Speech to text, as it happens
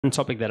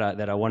topic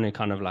that I want to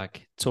kind of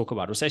like talk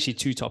about. It's actually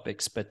two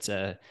topics, but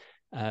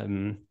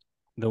um,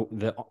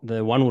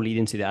 the one will lead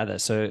into the other.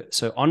 So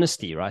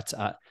honesty, right?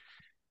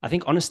 I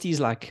think honesty is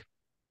like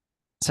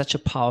such a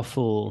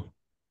powerful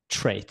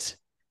trait,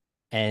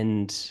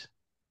 and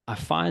I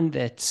find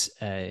that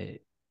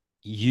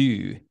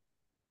you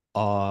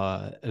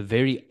are a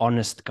very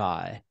honest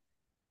guy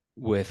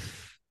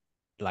with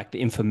like the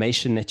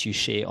information that you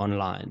share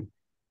online.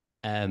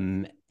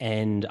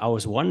 And I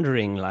was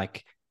wondering,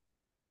 like,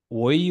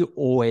 were you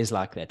always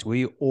like that? Were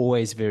you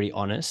always very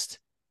honest?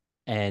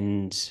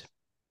 And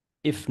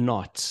if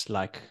not,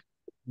 like,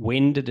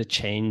 when did it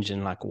change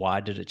and like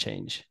why did it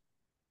change?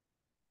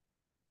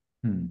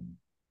 Hmm.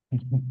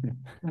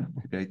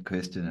 Great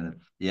question. And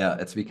yeah,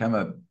 it's become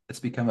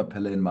a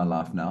pillar in my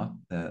life now.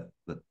 The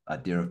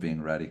idea of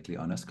being radically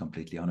honest,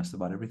 completely honest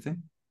about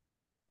everything.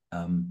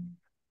 Um,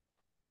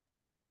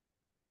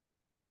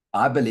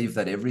 I believe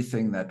that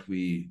everything that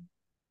we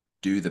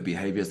do, the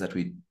behaviors that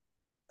we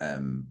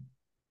um,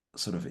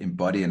 sort of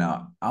embody in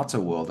our outer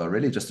world, are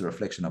really just a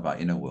reflection of our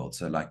inner world.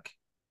 So, like,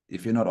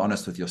 if you're not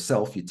honest with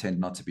yourself, you tend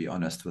not to be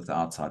honest with the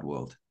outside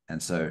world.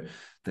 And so,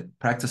 the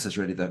practice is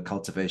really the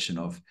cultivation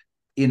of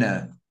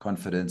inner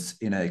confidence,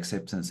 inner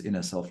acceptance,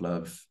 inner self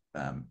love,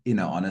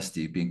 inner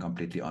honesty, being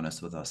completely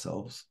honest with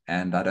ourselves.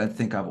 And I don't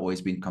think I've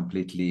always been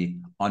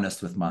completely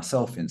honest with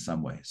myself in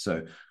some way.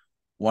 So,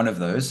 one of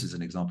those is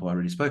an example I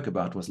already spoke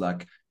about was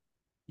like,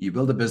 you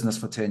build a business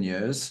for 10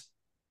 years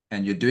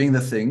and you're doing the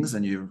things,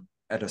 and you,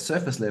 at a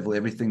surface level,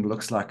 everything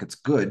looks like it's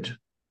good.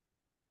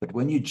 But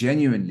when you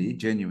genuinely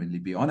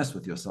be honest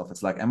with yourself,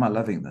 it's like, am I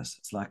loving this?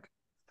 It's like,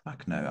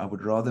 fuck no, I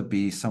would rather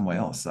be somewhere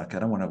else. Like, I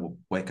don't want to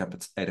wake up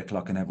at 8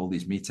 o'clock and have all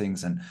these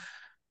meetings and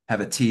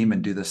have a team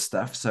and do this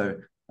stuff. So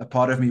a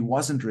part of me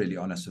wasn't really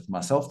honest with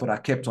myself, but I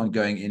kept on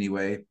going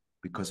anyway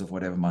because of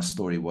whatever my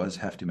story was.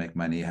 Have to make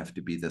money, have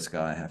to be this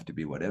guy, have to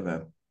be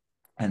whatever.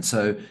 And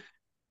so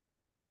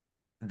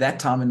that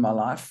time in my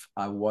life,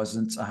 I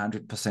wasn't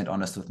 100%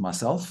 honest with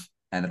myself.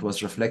 And it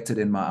was reflected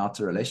in my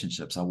outer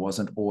relationships. I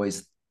wasn't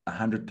always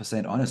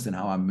 100% honest in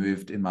how I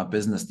moved in my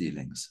business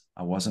dealings.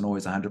 I wasn't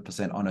always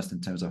 100% honest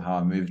in terms of how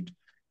I moved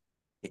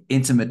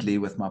intimately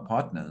with my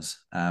partners.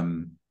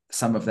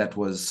 Some of that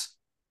was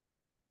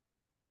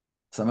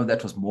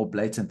more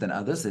blatant than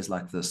others. There's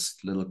like this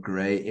little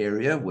gray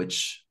area,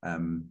 which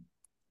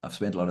I've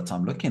spent a lot of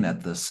time looking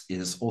at. This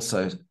is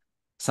also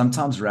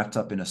sometimes wrapped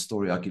up in a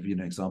story. I'll give you an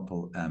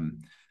example.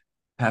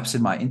 Perhaps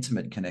in my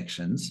intimate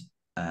connections,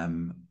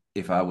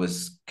 if I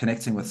was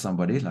connecting with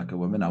somebody like a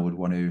woman, I would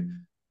want to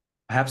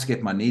perhaps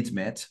get my needs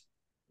met.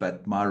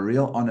 But my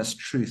real honest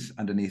truth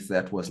underneath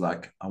that was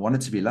like, I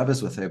wanted to be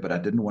lovers with her, but I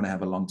didn't want to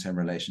have a long-term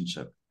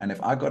relationship. And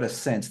if I got a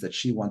sense that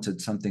she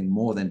wanted something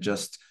more than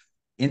just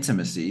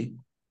intimacy,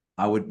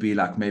 I would be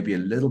like maybe a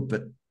little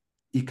bit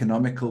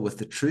economical with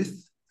the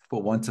truth,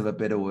 for want of a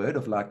better word,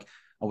 of like,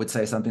 I would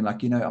say something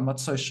like, I'm not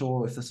so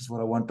sure if this is what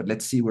I want, but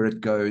let's see where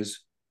it goes.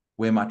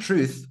 Where my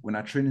truth, when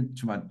I tune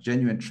into my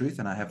genuine truth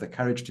and I have the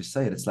courage to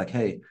say it, it's like,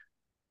 hey,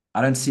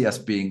 I don't see us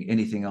being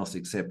anything else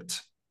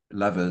except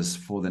lovers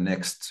for the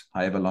next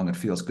however long it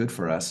feels good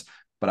for us.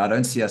 But I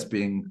don't see us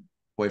being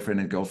boyfriend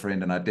and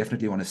girlfriend. And I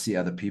definitely want to see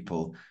other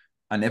people.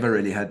 I never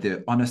really had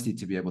the honesty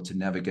to be able to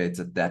navigate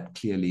it that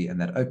clearly and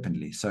that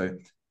openly. So,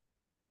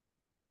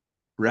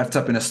 wrapped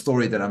up in a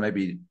story that I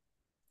maybe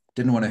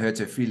didn't want to hurt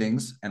her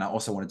feelings, and I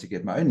also wanted to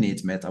get my own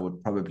needs met, I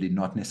would probably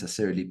not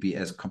necessarily be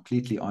as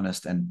completely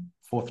honest and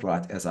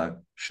forthright as I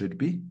should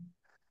be.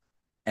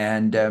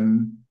 And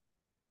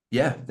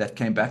yeah, that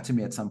came back to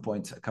me at some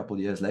point a couple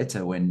of years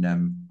later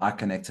when I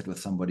connected with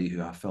somebody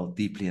who I felt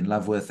deeply in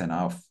love with, and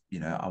I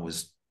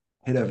was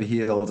head over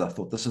heels. I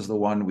thought, this is the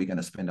one, we're going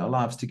to spend our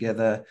lives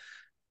together.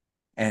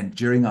 And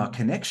during our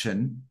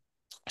connection,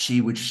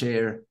 she would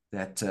share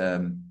that,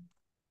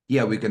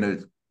 yeah,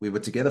 we were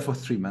together for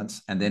 3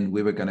 months, and then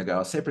we were going to go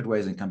our separate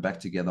ways and come back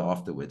together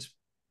afterwards.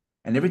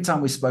 And every time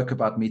we spoke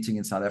about meeting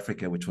in South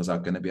Africa, which was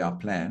going to be our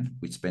plan,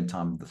 we'd spend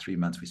time, the 3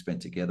 months we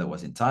spent together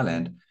was in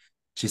Thailand.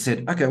 She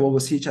said, okay, well, we'll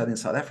see each other in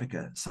South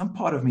Africa. Some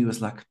part of me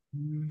was like,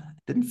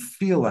 didn't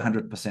feel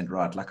 100%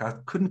 right. Like, I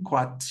couldn't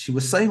quite, she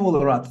was saying all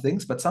the right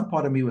things, but some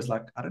part of me was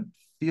like, I don't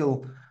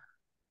feel,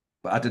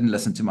 but I didn't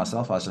listen to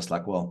myself. I was just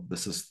like, well,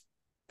 this is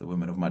the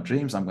woman of my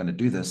dreams. I'm going to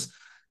do this.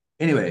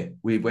 Anyway,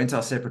 we went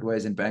our separate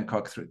ways in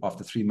Bangkok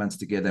after 3 months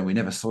together, and we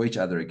never saw each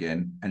other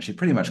again. And she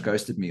pretty much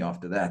ghosted me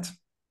after that,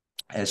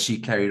 as she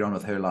carried on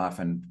with her life,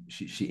 and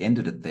she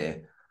ended it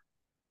there.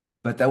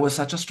 But that was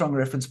such a strong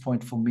reference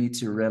point for me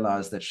to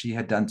realize that she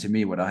had done to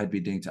me what I had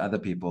been doing to other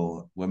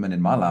people, women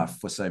in my life,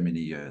 for so many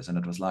years. And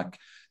it was like,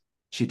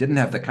 she didn't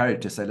have the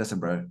courage to say, listen,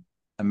 bro,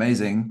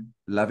 amazing,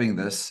 loving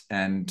this.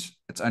 And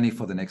it's only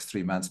for the next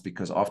 3 months,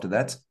 because after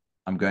that,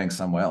 I'm going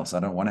somewhere else. I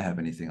don't want to have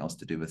anything else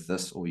to do with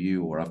this or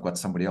you, or I've got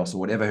somebody else, or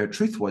whatever her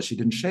truth was. She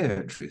didn't share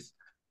her truth.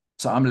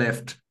 So I'm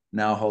left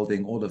now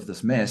holding all of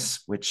this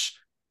mess, which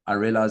I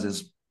realize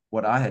is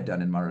what I had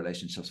done in my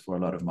relationships for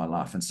a lot of my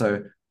life. And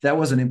so that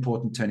was an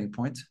important turning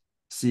point,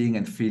 seeing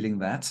and feeling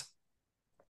that.